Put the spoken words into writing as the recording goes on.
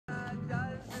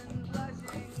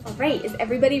All right, is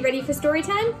everybody ready for story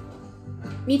time?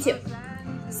 Me too.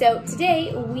 So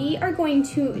today we are going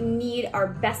to need our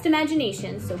best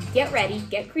imagination, so get ready,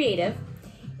 get creative,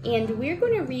 and we're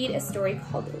going to read a story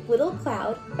called Little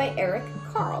Cloud by Eric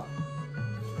Carle.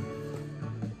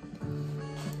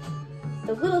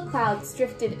 The little clouds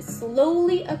drifted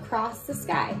slowly across the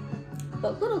sky,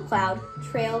 but Little Cloud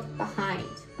trailed behind.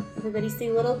 Everybody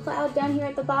see Little Cloud down here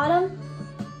at the bottom?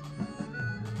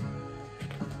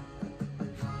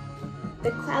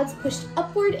 The clouds pushed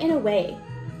upward and away.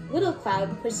 Little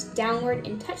Cloud pushed downward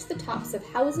and touched the tops of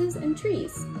houses and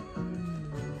trees.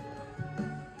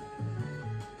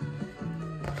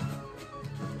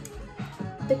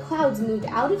 The clouds moved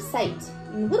out of sight,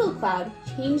 and Little Cloud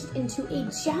changed into a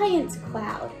giant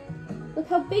cloud. Look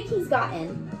how big he's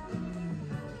gotten.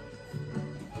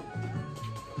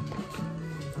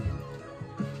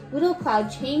 Little Cloud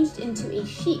changed into a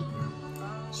sheep.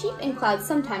 Sheep and clouds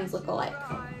sometimes look alike.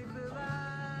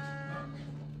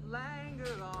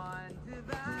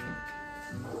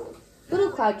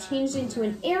 Little Cloud changed into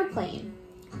an airplane.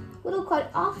 Little Cloud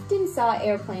often saw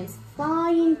airplanes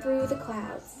flying through the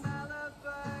clouds.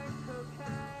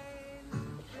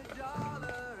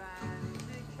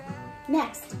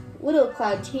 Next, Little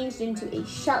Cloud changed into a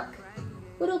shark.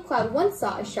 Little Cloud once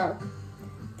saw a shark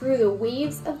through the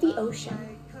waves of the ocean.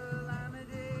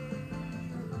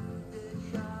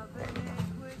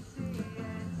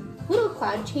 Little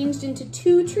Cloud changed into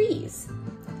two trees.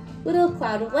 Little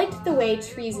Cloud liked the way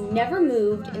trees never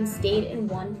moved and stayed in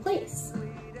one place.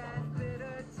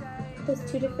 Those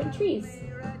two different trees.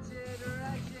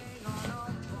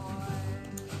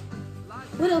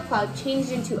 Little Cloud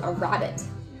changed into a rabbit.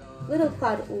 Little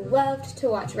Cloud loved to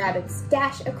watch rabbits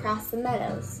dash across the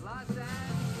meadows.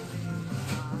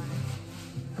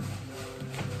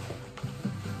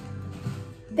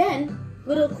 Then,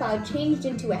 Little Cloud changed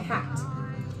into a hat.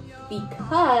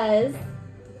 Because,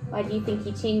 why do you think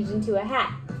he changed into a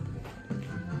hat?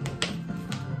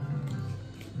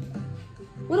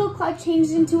 Little Cloud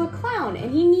changed into a clown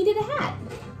and he needed a hat.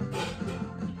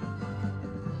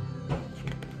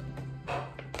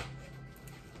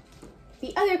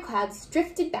 The other clouds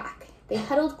drifted back. They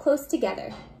huddled close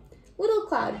together. Little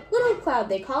Cloud,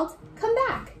 they called, come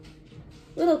back.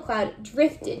 Little Cloud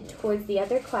drifted towards the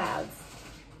other clouds.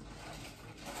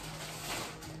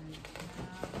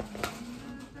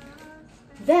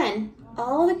 Then,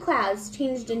 all the clouds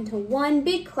changed into one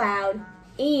big cloud,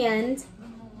 and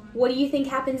what do you think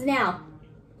happens now?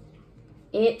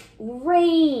 It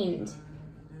rained.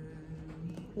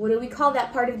 What do we call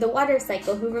that part of the water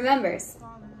cycle? Who remembers?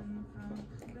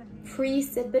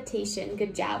 Precipitation.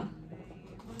 Good job.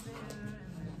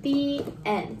 The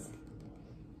end.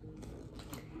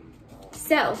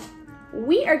 So,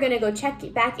 we are going to go check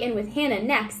back in with Hannah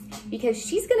next because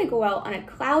she's going to go out on a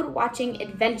cloud watching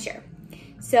adventure.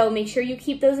 So make sure you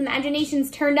keep those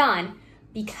imaginations turned on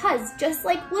because just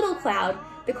like Little Cloud,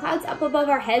 the clouds up above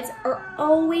our heads are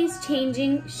always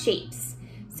changing shapes.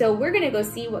 So we're going to go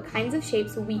see what kinds of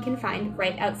shapes we can find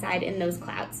right outside in those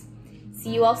clouds.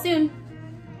 See you all soon.